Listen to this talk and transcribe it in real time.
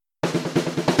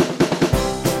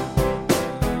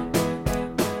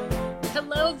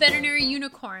Veterinary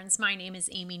Unicorns. My name is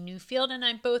Amy Newfield, and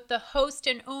I'm both the host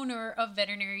and owner of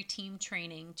Veterinary Team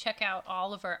Training. Check out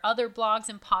all of our other blogs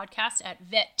and podcasts at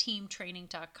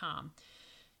vetteamtraining.com.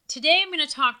 Today, I'm going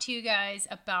to talk to you guys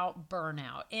about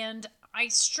burnout, and I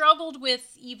struggled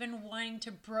with even wanting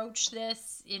to broach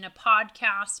this in a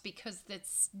podcast because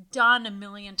it's done a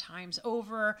million times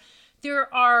over.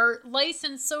 There are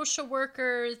licensed social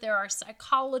workers, there are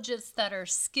psychologists that are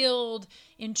skilled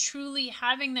in truly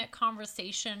having that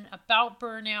conversation about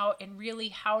burnout and really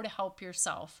how to help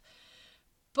yourself.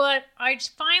 But I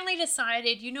finally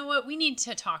decided, you know what, we need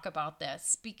to talk about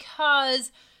this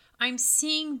because I'm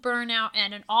seeing burnout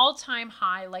at an all-time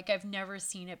high like I've never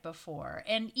seen it before.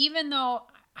 And even though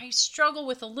I struggle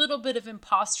with a little bit of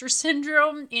imposter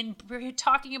syndrome in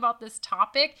talking about this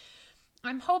topic,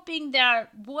 I'm hoping that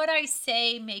what I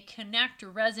say may connect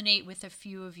or resonate with a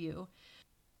few of you.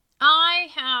 I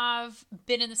have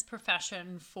been in this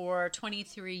profession for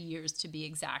 23 years to be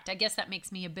exact. I guess that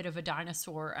makes me a bit of a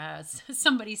dinosaur, as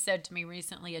somebody said to me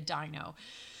recently, a dino.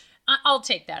 I'll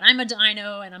take that. I'm a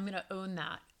dino and I'm going to own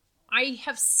that. I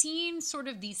have seen sort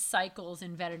of these cycles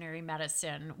in veterinary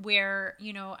medicine where,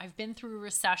 I've been through a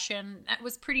recession. That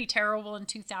was pretty terrible in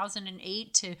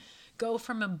 2008 to go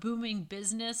from a booming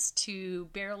business to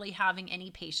barely having any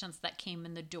patients that came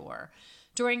in the door.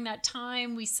 During that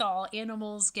time, we saw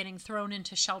animals getting thrown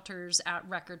into shelters at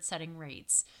record-setting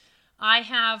rates. I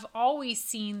have always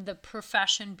seen the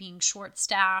profession being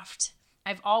short-staffed.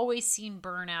 I've always seen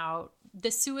burnout.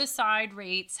 The suicide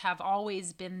rates have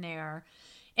always been there.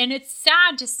 And it's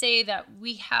sad to say that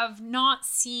we have not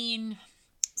seen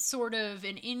sort of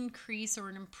an increase or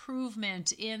an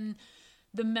improvement in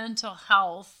the mental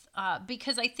health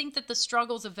because I think that the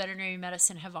struggles of veterinary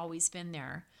medicine have always been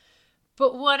there.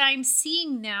 But what I'm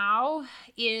seeing now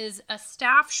is a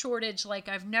staff shortage like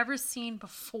I've never seen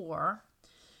before.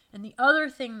 And the other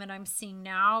thing that I'm seeing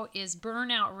now is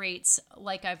burnout rates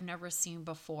like I've never seen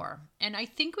before. And I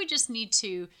think we just need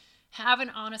to have an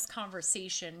honest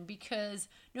conversation because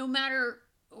no matter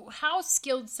how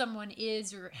skilled someone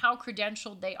is or how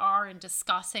credentialed they are in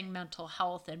discussing mental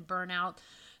health and burnout,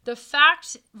 the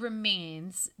fact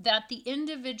remains that the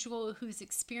individual who's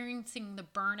experiencing the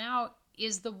burnout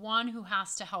is the one who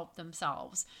has to help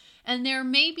themselves. And there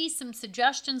may be some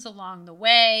suggestions along the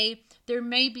way. There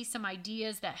may be some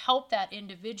ideas that help that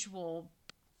individual,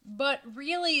 but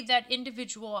really that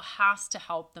individual has to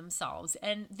help themselves.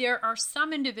 And there are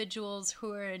some individuals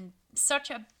who are in such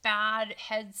a bad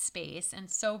headspace and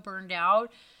so burned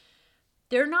out,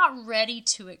 they're not ready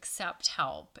to accept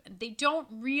help. They don't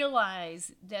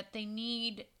realize that they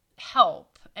need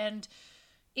help, and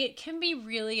it can be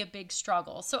really a big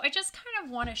struggle. So I just kind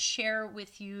of want to share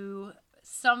with you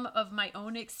some of my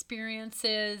own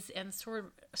experiences and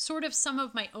sort of some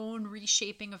of my own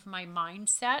reshaping of my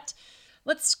mindset.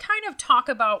 Let's kind of talk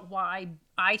about why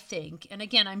I think, and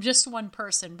again, I'm just one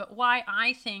person, but why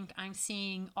I think I'm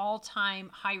seeing all-time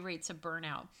high rates of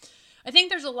burnout. I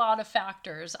think there's a lot of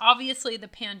factors. Obviously, the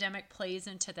pandemic plays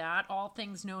into that. All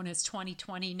things known as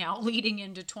 2020 now leading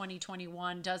into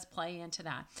 2021 does play into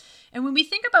that. And when we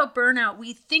think about burnout,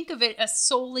 we think of it as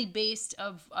solely based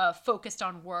focused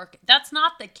on work. That's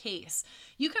not the case.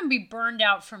 You can be burned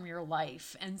out from your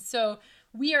life. And so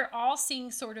we are all seeing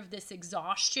sort of this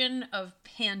exhaustion of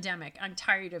pandemic. I'm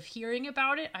tired of hearing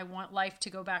about it. I want life to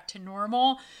go back to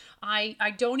normal. I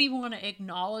don't even want to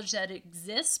acknowledge that it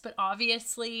exists, but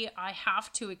obviously I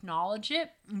have to acknowledge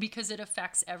it because it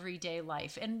affects everyday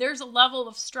life. And there's a level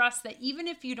of stress that even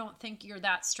if you don't think you're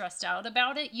that stressed out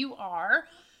about it, you are.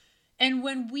 And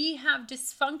when we have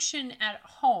dysfunction at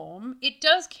home, it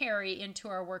does carry into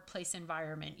our workplace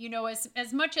environment.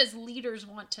 As much as leaders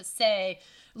want to say,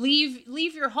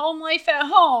 leave your home life at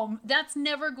home, that's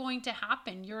never going to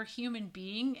happen. You're a human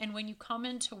being. And when you come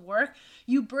into work,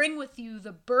 you bring with you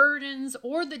the burdens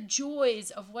or the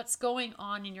joys of what's going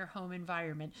on in your home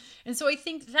environment. And so I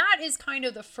think that is kind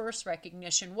of the first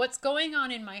recognition. What's going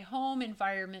on in my home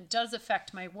environment does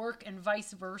affect my work and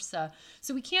vice versa.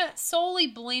 So we can't solely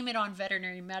blame it on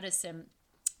veterinary medicine.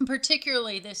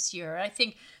 Particularly this year, I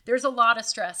think there's a lot of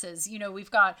stresses. We've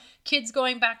got kids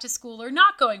going back to school or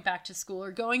not going back to school,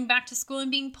 or going back to school and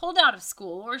being pulled out of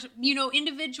school, or,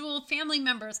 individual family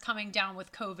members coming down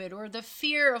with COVID, or the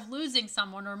fear of losing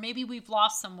someone, or maybe we've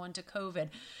lost someone to COVID.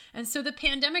 And so the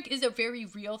pandemic is a very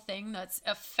real thing that's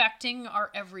affecting our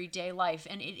everyday life,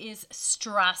 and it is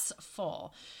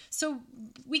stressful. So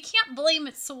we can't blame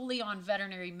it solely on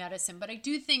veterinary medicine, but I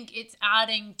do think it's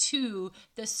adding to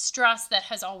the stress that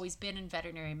has always been in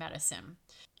veterinary medicine.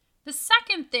 The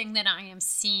second thing that I am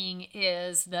seeing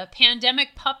is the pandemic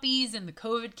puppies and the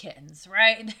COVID kittens,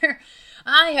 right?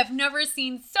 I have never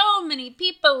seen so many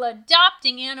people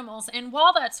adopting animals. And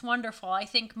while that's wonderful, I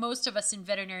think most of us in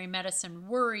veterinary medicine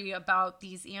worry about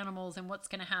these animals and what's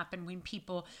going to happen when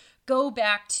people go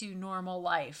back to normal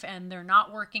life and they're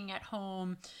not working at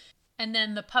home. And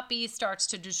then the puppy starts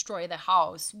to destroy the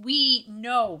house. We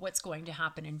know what's going to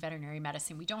happen in veterinary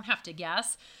medicine. We don't have to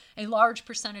guess. A large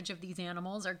percentage of these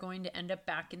animals are going to end up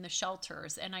back in the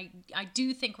shelters. And I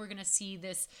do think we're going to see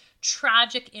this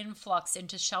tragic influx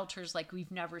into shelters like we've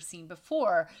never seen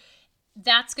before.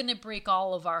 That's going to break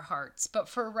all of our hearts. But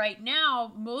for right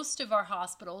now, most of our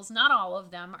hospitals, not all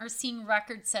of them, are seeing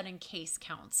record-setting case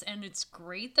counts. And it's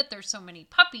great that there's so many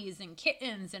puppies and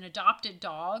kittens and adopted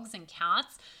dogs and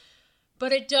cats.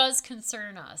 But it does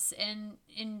concern us. And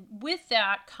with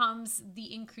that comes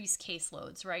the increased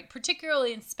caseloads, right?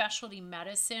 Particularly in specialty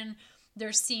medicine,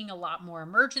 they're seeing a lot more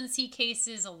emergency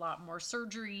cases, a lot more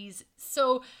surgeries.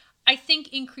 So I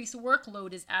think increased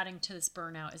workload is adding to this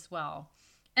burnout as well.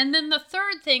 And then the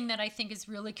third thing that I think is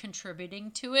really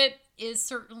contributing to it is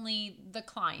certainly the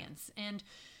clients. And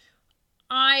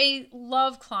I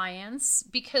love clients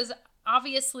because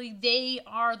obviously they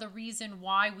are the reason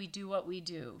why we do what we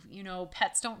do. You know,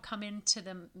 pets don't come into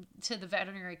the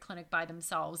veterinary clinic by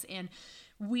themselves, and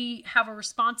we have a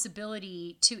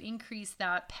responsibility to increase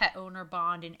that pet owner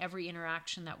bond in every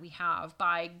interaction that we have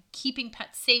by keeping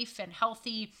pets safe and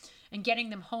healthy and getting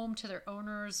them home to their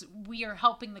owners. We are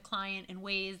helping the client in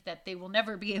ways that they will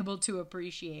never be able to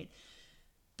appreciate.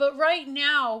 But right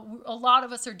now, a lot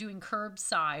of us are doing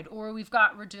curbside, or we've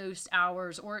got reduced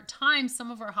hours, or at times some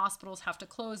of our hospitals have to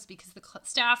close because the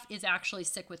staff is actually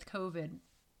sick with COVID.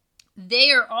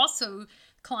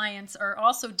 Clients are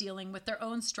also dealing with their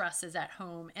own stresses at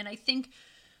home. And I think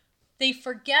they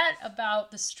forget about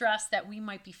the stress that we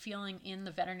might be feeling in the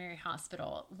veterinary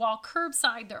hospital. While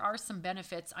curbside, there are some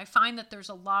benefits, I find that there's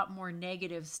a lot more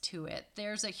negatives to it.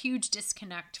 There's a huge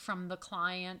disconnect from the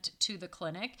client to the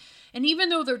clinic. And even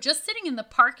though they're just sitting in the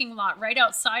parking lot right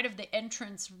outside of the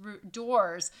entrance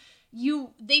doors,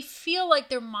 they feel like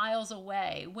they're miles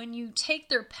away. When you take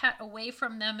their pet away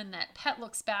from them and that pet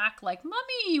looks back like,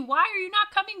 "Mommy, why are you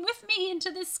not coming with me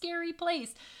into this scary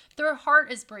place?" Their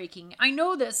heart is breaking. I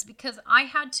know this because I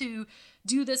had to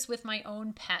do this with my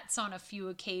own pets on a few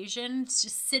occasions,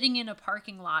 just sitting in a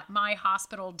parking lot. My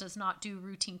hospital does not do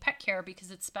routine pet care because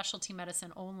it's specialty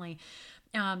medicine only.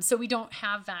 So we don't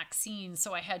have vaccines.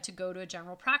 So I had to go to a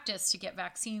general practice to get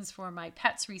vaccines for my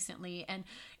pets recently. And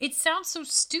it sounds so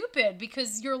stupid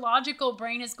because your logical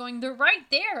brain is going, they're right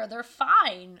there. They're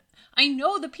fine. I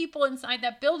know the people inside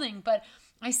that building, but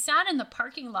I sat in the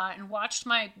parking lot and watched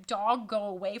my dog go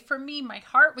away from me. My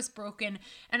heart was broken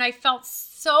and I felt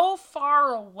so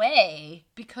far away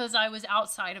because I was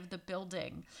outside of the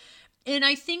building. And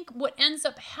I think what ends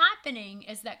up happening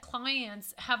is that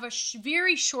clients have a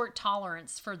very short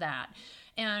tolerance for that.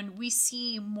 And we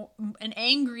see an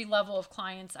angry level of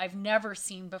clients I've never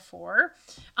seen before.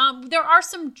 There are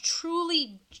some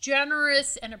truly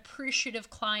generous and appreciative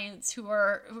clients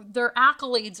their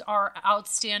accolades are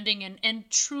outstanding and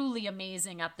truly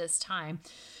amazing at this time.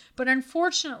 But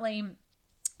unfortunately,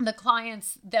 the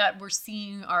clients that we're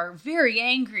seeing are very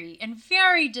angry and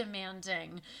very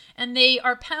demanding, and they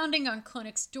are pounding on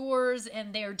clinics' doors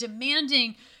and they're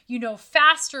demanding,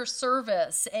 faster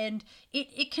service. And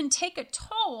it can take a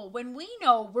toll when we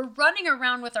know we're running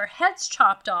around with our heads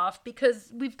chopped off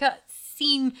because we've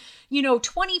seen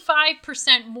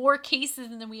 25% more cases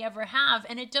than we ever have.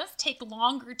 And it does take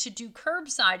longer to do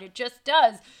curbside. It just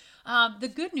does. The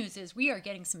good news is we are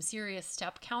getting some serious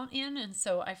step count in, and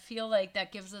so I feel like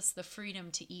that gives us the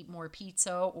freedom to eat more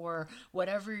pizza or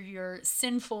whatever your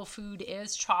sinful food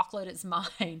is. Chocolate is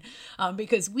mine,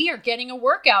 because we are getting a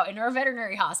workout in our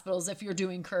veterinary hospitals if you're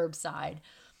doing curbside.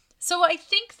 So I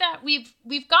think that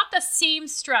we've got the same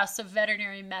stress of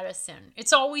veterinary medicine.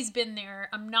 It's always been there.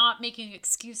 I'm not making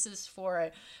excuses for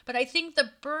it, but I think the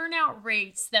burnout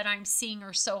rates that I'm seeing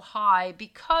are so high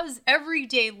because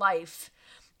everyday life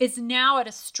is now at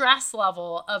a stress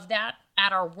level of that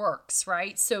at our works,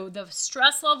 right? So the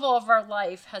stress level of our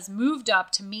life has moved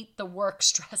up to meet the work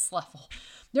stress level.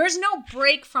 There's no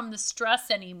break from the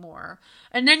stress anymore.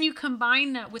 And then you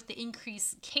combine that with the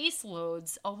increased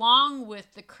caseloads along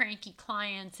with the cranky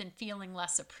clients and feeling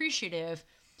less appreciative.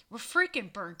 We're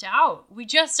freaking burnt out. We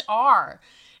just are.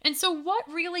 And so what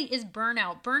really is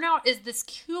burnout? Burnout is this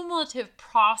cumulative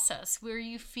process where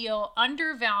you feel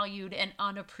undervalued and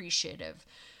unappreciative.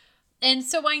 And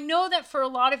so I know that for a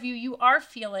lot of you, you are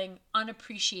feeling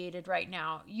unappreciated right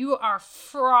now. You are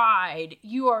fried.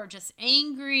 You are just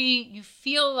angry. You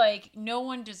feel like no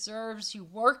one deserves you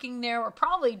working there, or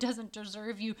probably doesn't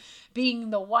deserve you being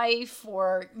the wife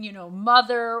or,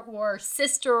 mother or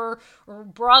sister or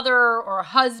brother or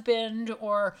husband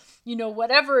or,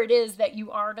 whatever it is that you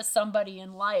are to somebody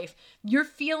in life. You're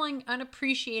feeling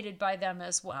unappreciated by them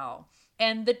as well.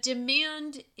 And the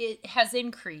demand, it has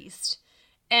increased.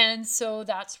 And so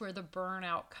that's where the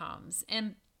burnout comes.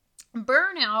 And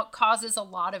burnout causes a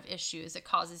lot of issues. It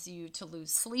causes you to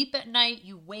lose sleep at night.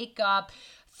 You wake up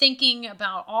thinking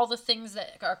about all the things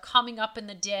that are coming up in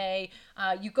the day.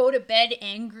 You go to bed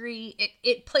angry.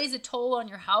 It plays a toll on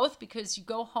your health because you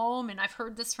go home, and I've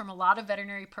heard this from a lot of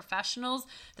veterinary professionals,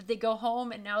 that they go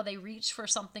home and now they reach for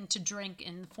something to drink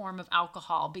in the form of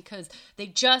alcohol because they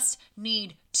just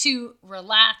need to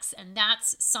relax, and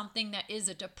that's something that is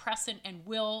a depressant and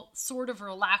will sort of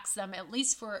relax them, at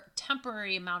least for a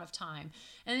temporary amount of time.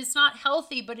 And it's not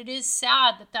healthy, but it is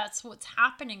sad that that's what's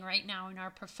happening right now in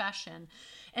our profession.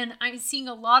 And I'm seeing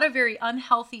a lot of very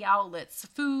unhealthy outlets.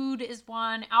 Food is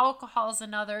one, alcohol is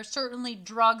another, certainly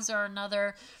drugs are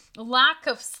another. Lack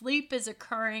of sleep is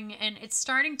occurring, and it's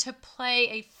starting to play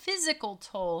a physical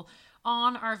toll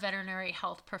on our veterinary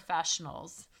health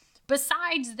professionals.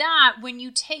 Besides that, when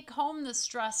you take home the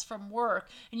stress from work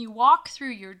and you walk through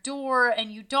your door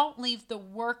and you don't leave the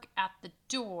work at the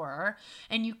door,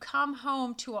 and you come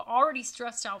home to an already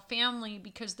stressed out family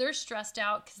because they're stressed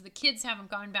out because the kids haven't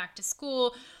gone back to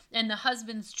school and the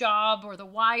husband's job or the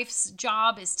wife's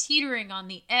job is teetering on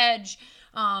the edge,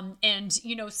 and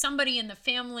somebody in the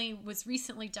family was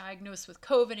recently diagnosed with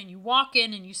COVID, and you walk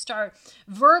in and you start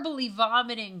verbally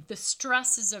vomiting the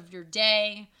stresses of your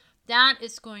day, that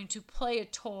is going to play a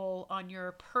toll on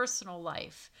your personal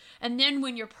life. And then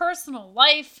when your personal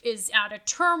life is at a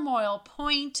turmoil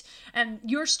point and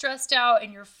you're stressed out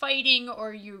and you're fighting,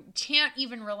 or you can't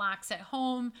even relax at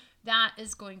home, that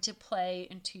is going to play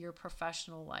into your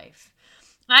professional life.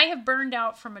 I have burned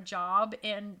out from a job,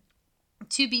 and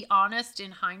to be honest,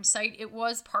 in hindsight, it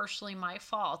was partially my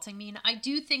fault. I mean, I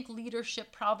do think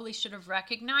leadership probably should have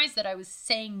recognized that I was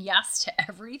saying yes to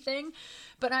everything,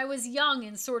 but I was young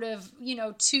and sort of,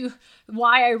 to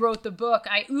why I wrote the book,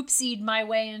 I oopsied my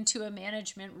way into a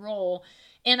management role.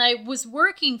 And I was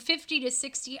working 50 to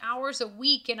 60 hours a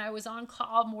week, and I was on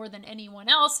call more than anyone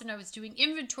else. And I was doing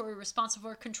inventory, responsible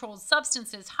for controlled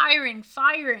substances, hiring,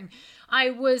 firing.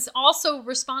 I was also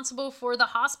responsible for the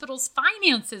hospital's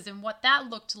finances and what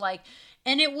that looked like.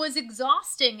 And it was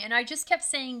exhausting. And I just kept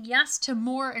saying yes to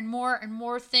more and more and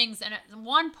more things. And at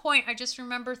one point, I just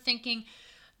remember thinking,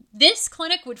 this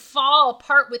clinic would fall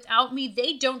apart without me.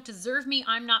 They don't deserve me.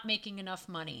 I'm not making enough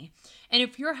money. And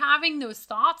if you're having those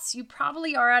thoughts, you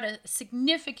probably are at a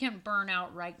significant burnout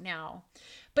right now.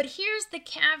 But here's the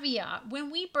caveat.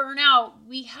 When we burn out,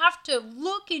 we have to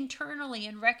look internally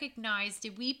and recognize,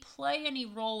 did we play any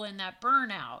role in that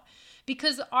burnout?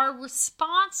 Because our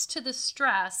response to the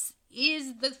stress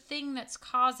is the thing that's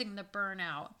causing the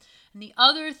burnout. And the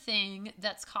other thing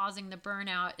that's causing the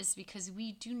burnout is because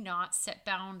we do not set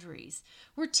boundaries.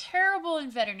 We're terrible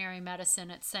in veterinary medicine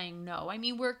at saying no. I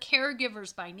mean, we're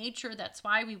caregivers by nature. That's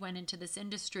why we went into this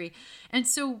industry. And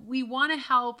so we want to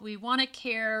help, we want to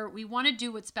care, we want to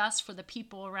do what's best for the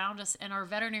people around us and our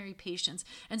veterinary patients.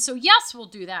 And so yes, we'll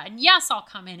do that. And yes, I'll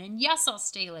come in. And yes, I'll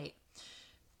stay late.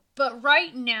 But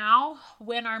right now,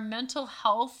 when our mental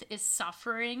health is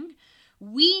suffering,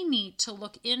 we need to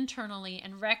look internally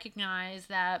and recognize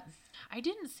that I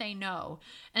didn't say no.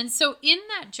 And so in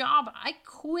that job, I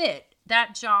quit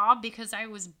that job because I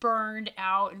was burned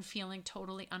out and feeling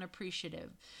totally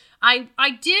unappreciative. I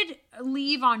did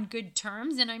leave on good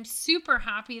terms, and I'm super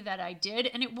happy that I did.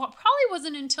 And it probably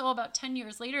wasn't until about 10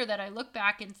 years later that I looked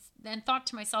back and thought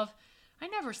to myself, I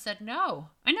never said no.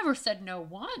 I never said no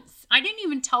once. I didn't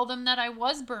even tell them that I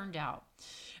was burned out.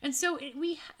 And so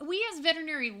we as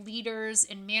veterinary leaders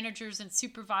and managers and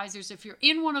supervisors, if you're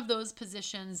in one of those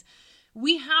positions,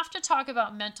 we have to talk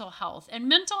about mental health. And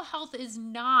mental health is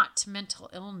not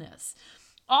mental illness.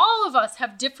 All of us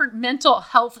have different mental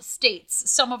health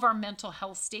states. Some of our mental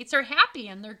health states are happy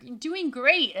and they're doing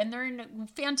great and they're in a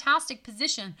fantastic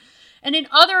position. And in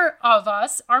other of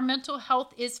us, our mental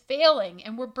health is failing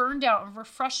and we're burned out and we're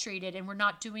frustrated and we're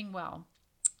not doing well.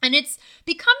 And it's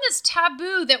become this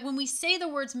taboo that when we say the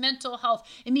words mental health,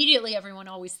 immediately everyone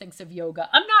always thinks of yoga.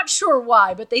 I'm not sure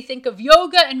why, but they think of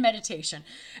yoga and meditation.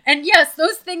 And yes,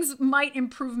 those things might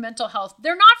improve mental health.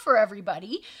 They're not for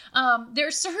everybody.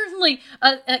 There's certainly,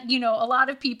 a lot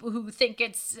of people who think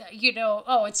it's,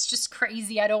 oh, it's just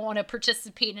crazy. I don't want to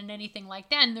participate in anything like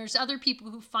that. And there's other people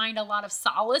who find a lot of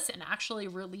solace and actually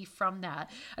relief from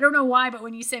that. I don't know why, but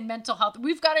when you say mental health,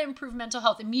 we've got to improve mental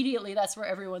health. Immediately, that's where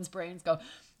everyone's brains go.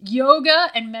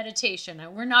 Yoga and meditation.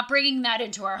 We're not bringing that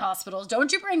into our hospitals.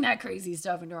 Don't you bring that crazy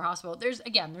stuff into our hospital. There's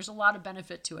a lot of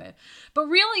benefit to it. But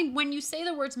really, when you say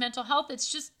the words mental health,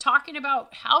 it's just talking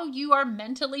about how you are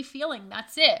mentally feeling.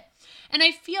 That's it. And I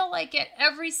feel like at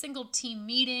every single team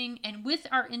meeting and with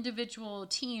our individual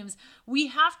teams, we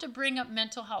have to bring up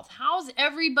mental health. How's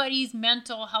everybody's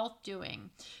mental health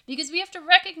doing? Because we have to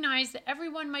recognize that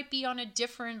everyone might be on a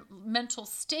different mental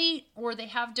state or they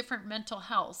have different mental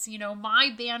health. My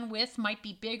bandwidth might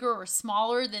be bigger or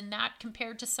smaller than that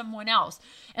compared to someone else.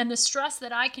 And the stress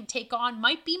that I can take on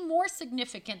might be more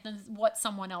significant than what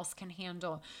someone else can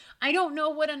handle. I don't know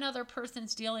what another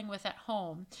person's dealing with at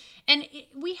home. And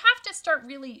we have to start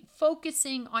really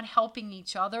focusing on helping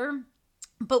each other,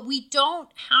 but we don't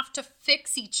have to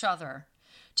fix each other.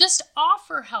 Just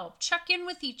offer help, check in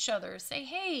with each other, say,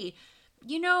 hey,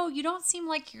 you don't seem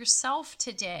like yourself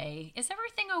today. Is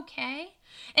everything okay?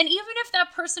 And even if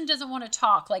that person doesn't want to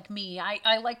talk like me,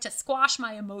 I like to squash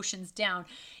my emotions down.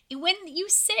 When you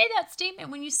say that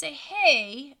statement, when you say,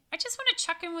 hey, I just want to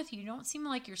check in with you. You don't seem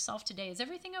like yourself today. Is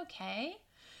everything okay?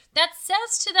 That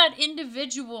says to that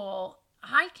individual,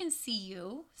 I can see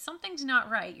you. Something's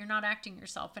not right. You're not acting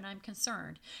yourself, and I'm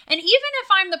concerned. And even if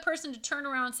I'm the person to turn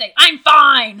around and say, I'm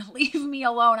fine, leave me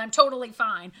alone, I'm totally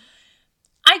fine,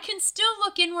 I can still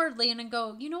look inwardly and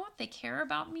go, you know what? They care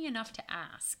about me enough to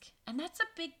ask. And that's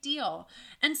a big deal.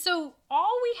 And so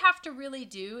all we have to really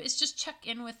do is just check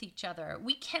in with each other.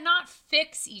 We cannot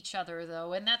fix each other,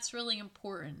 though, and that's really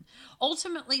important.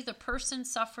 Ultimately, the person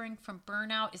suffering from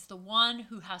burnout is the one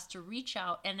who has to reach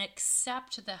out and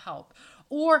accept the help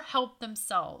or help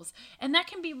themselves. And that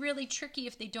can be really tricky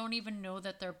if they don't even know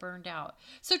that they're burned out.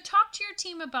 So talk to your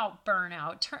team about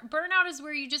burnout. Burnout is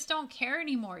where you just don't care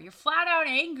anymore. You're flat out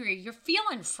angry. You're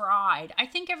feeling fried. I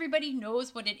think everybody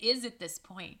knows what it is at this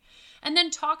point. And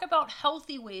then talk about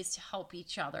healthy ways to help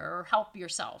each other or help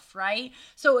yourself, right?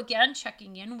 So again,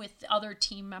 checking in with other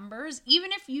team members,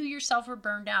 even if you yourself are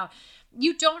burned out,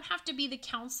 you don't have to be the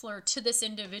counselor to this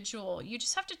individual. You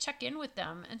just have to check in with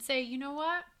them and say, you know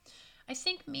what? I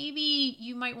think maybe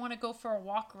you might want to go for a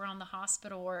walk around the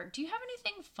hospital, or do you have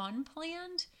anything fun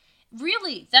planned?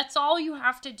 Really, that's all you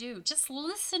have to do. Just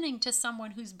listening to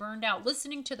someone who's burned out,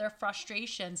 listening to their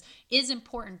frustrations is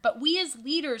important. But we as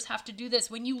leaders have to do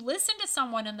this. When you listen to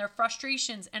someone and their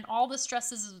frustrations and all the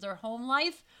stresses of their home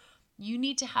life, you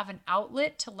need to have an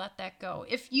outlet to let that go.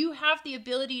 If you have the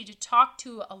ability to talk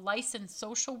to a licensed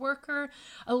social worker,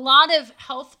 a lot of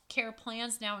healthcare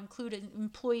plans now include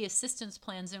employee assistance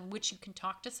plans in which you can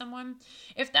talk to someone.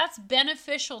 If that's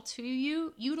beneficial to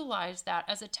you, utilize that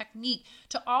as a technique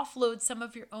to offload some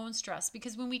of your own stress.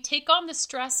 Because when we take on the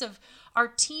stress of our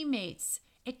teammates,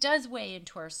 it does weigh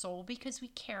into our soul because we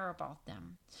care about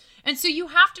them. And so you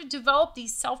have to develop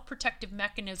these self-protective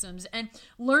mechanisms and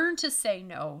learn to say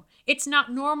no. It's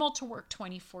not normal to work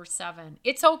 24/7.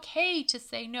 It's okay to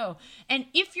say no. And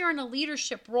if you're in a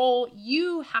leadership role,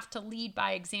 you have to lead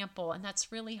by example, and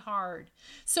that's really hard.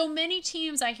 So many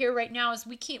teams I hear right now is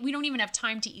we don't even have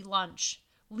time to eat lunch.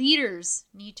 Leaders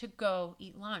need to go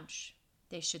eat lunch.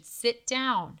 They should sit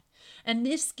down. And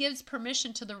this gives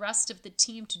permission to the rest of the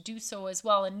team to do so as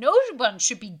well. And no one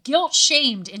should be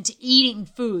guilt-shamed into eating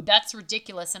food. That's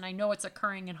ridiculous. And I know it's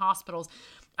occurring in hospitals.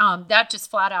 That just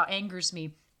flat out angers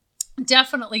me.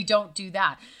 Definitely don't do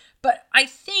that. But I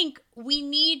think we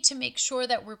need to make sure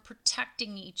that we're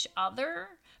protecting each other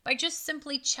by just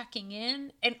simply checking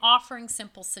in and offering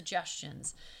simple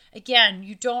suggestions. Again,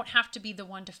 you don't have to be the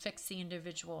one to fix the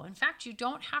individual. In fact, you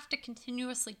don't have to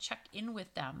continuously check in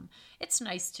with them. It's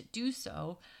nice to do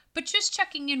so, but just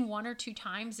checking in 1 or 2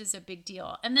 times is a big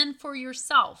deal. And then for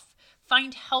yourself,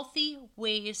 find healthy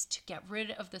ways to get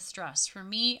rid of the stress. For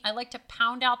me, I like to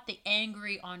pound out the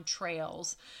angry on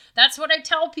trails. That's what I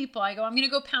tell people. I go, I'm going to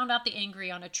go pound out the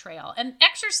angry on a trail. And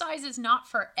exercise is not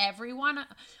for everyone.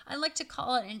 I like to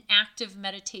call it an active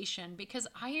meditation because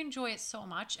I enjoy it so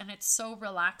much and it's so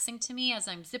relaxing to me as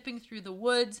I'm zipping through the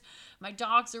woods. My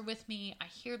dogs are with me. I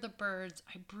hear the birds.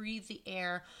 I breathe the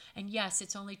air. And yes,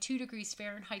 it's only 2 degrees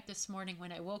Fahrenheit night this morning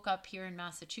when I woke up here in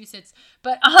Massachusetts.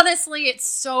 But honestly, it's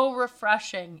so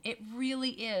refreshing. It really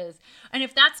is. And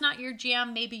if that's not your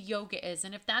jam, maybe yoga is.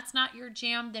 And if that's not your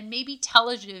jam, then maybe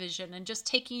television and just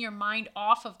taking your mind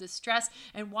off of the stress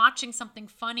and watching something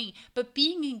funny, but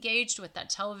being engaged with that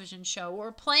television show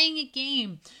or playing a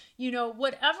game.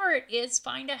 Whatever it is,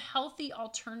 find a healthy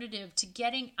alternative to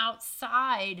getting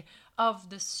outside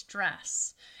of the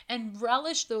stress and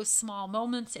relish those small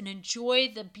moments and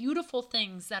enjoy the beautiful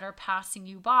things that are passing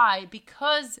you by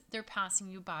because they're passing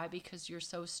you by because you're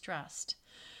so stressed.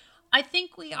 I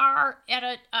think we are at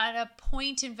a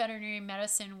point in veterinary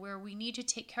medicine where we need to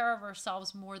take care of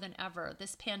ourselves more than ever.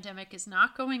 This pandemic is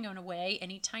not going away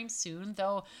anytime soon,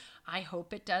 though I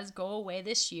hope it does go away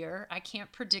this year. I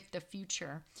can't predict the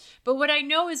future. But what I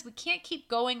know is we can't keep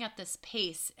going at this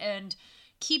pace and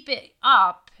keep it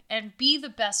up and be the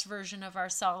best version of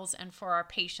ourselves and for our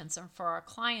patients and for our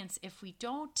clients if we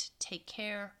don't take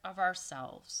care of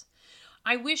ourselves.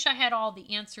 I wish I had all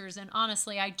the answers, and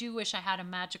honestly, I do wish I had a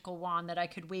magical wand that I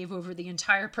could wave over the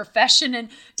entire profession and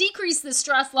decrease the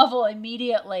stress level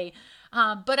immediately,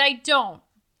 but I don't.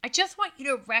 I just want you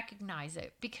to recognize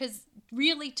it, because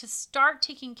really to start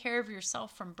taking care of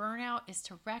yourself from burnout is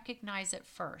to recognize it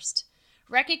first.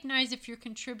 Recognize if you're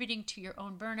contributing to your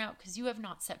own burnout because you have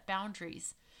not set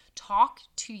boundaries. Talk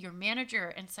to your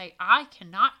manager and say, I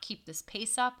cannot keep this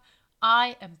pace up.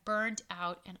 I am burned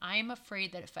out, and I am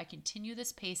afraid that if I continue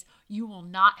this pace, you will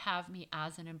not have me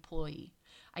as an employee.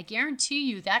 I guarantee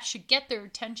you that should get their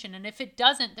attention, and if it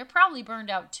doesn't, they're probably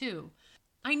burned out too.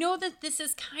 I know that this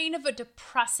is kind of a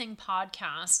depressing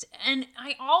podcast, and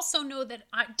I also know that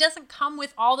it doesn't come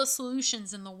with all the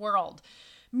solutions in the world.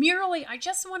 Merely, I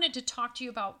just wanted to talk to you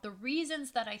about the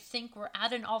reasons that I think we're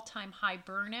at an all-time high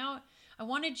burnout. I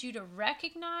wanted you to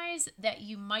recognize that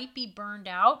you might be burned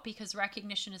out because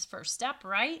recognition is first step,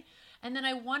 right? And then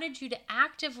I wanted you to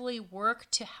actively work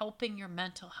to helping your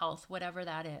mental health, whatever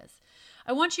that is.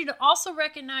 I want you to also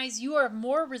recognize you are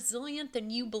more resilient than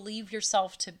you believe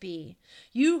yourself to be.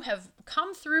 You have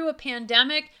come through a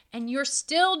pandemic and you're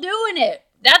still doing it.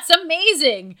 That's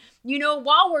amazing.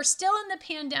 While we're still in the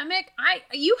pandemic,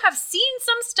 you have seen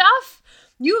some stuff.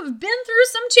 You have been through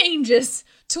some changes.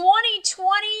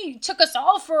 2020 took us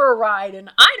all for a ride, and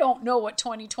I don't know what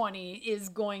 2020 is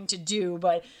going to do,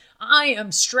 but I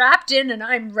am strapped in and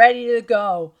I'm ready to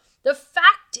go. The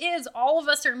fact is, all of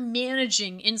us are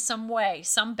managing in some way,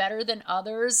 some better than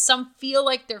others. Some feel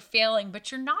like they're failing,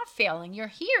 but you're not failing. You're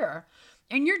here.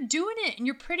 And you're doing it, and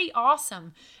you're pretty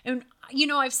awesome. And,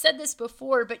 I've said this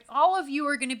before, but all of you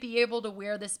are going to be able to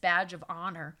wear this badge of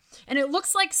honor. And it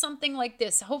looks like something like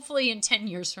this, hopefully in 10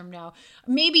 years from now,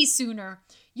 maybe sooner.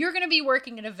 You're going to be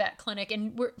working in a vet clinic,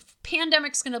 and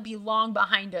pandemic's going to be long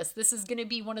behind us. This is going to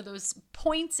be one of those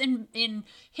points in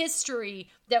history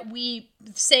that we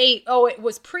say, oh, it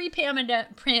was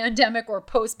pre-pandemic or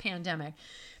post-pandemic.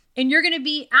 And you're going to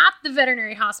be at the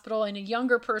veterinary hospital, and a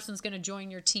younger person's going to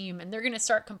join your team, and they're going to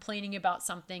start complaining about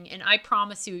something. And I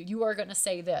promise you, you are going to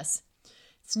say this: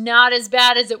 it's not as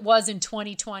bad as it was in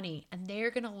 2020. And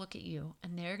they're going to look at you,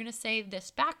 and they're going to say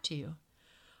this back to you: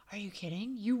 are you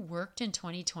kidding? You worked in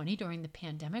 2020 during the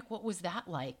pandemic? What was that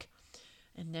like?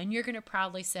 And then you're going to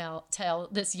proudly tell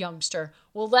this youngster,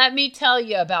 well, let me tell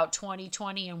you about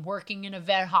 2020 and working in a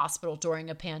vet hospital during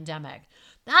a pandemic.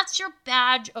 That's your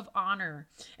badge of honor.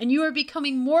 And you are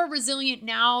becoming more resilient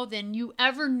now than you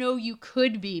ever know you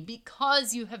could be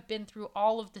because you have been through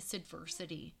all of this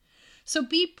adversity. So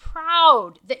be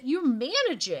proud that you're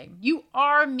managing. You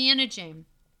are managing.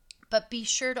 But be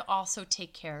sure to also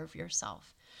take care of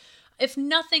yourself. If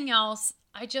nothing else,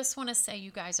 I just want to say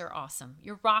you guys are awesome.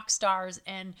 You're rock stars,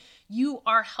 and you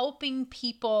are helping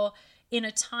people in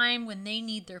a time when they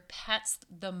need their pets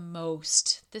the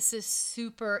most. This is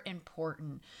super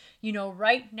important.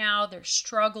 Right now they're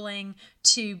struggling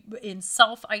in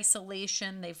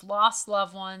self-isolation. They've lost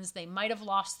loved ones. They might have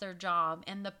lost their job.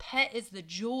 And the pet is the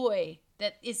joy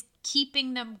that is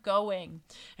keeping them going.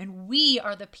 And we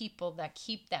are the people that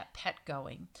keep that pet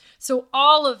going. So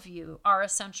all of you are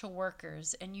essential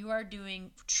workers, and you are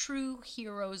doing true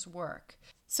heroes work.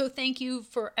 So thank you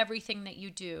for everything that you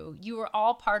do. You are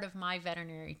all part of my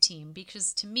veterinary team,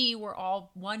 because to me, we're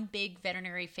all one big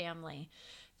veterinary family.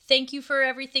 Thank you for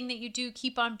everything that you do.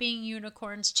 Keep on being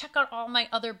unicorns. Check out all my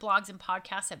other blogs and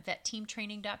podcasts at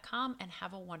vetteamtraining.com, and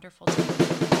have a wonderful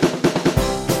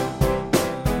day.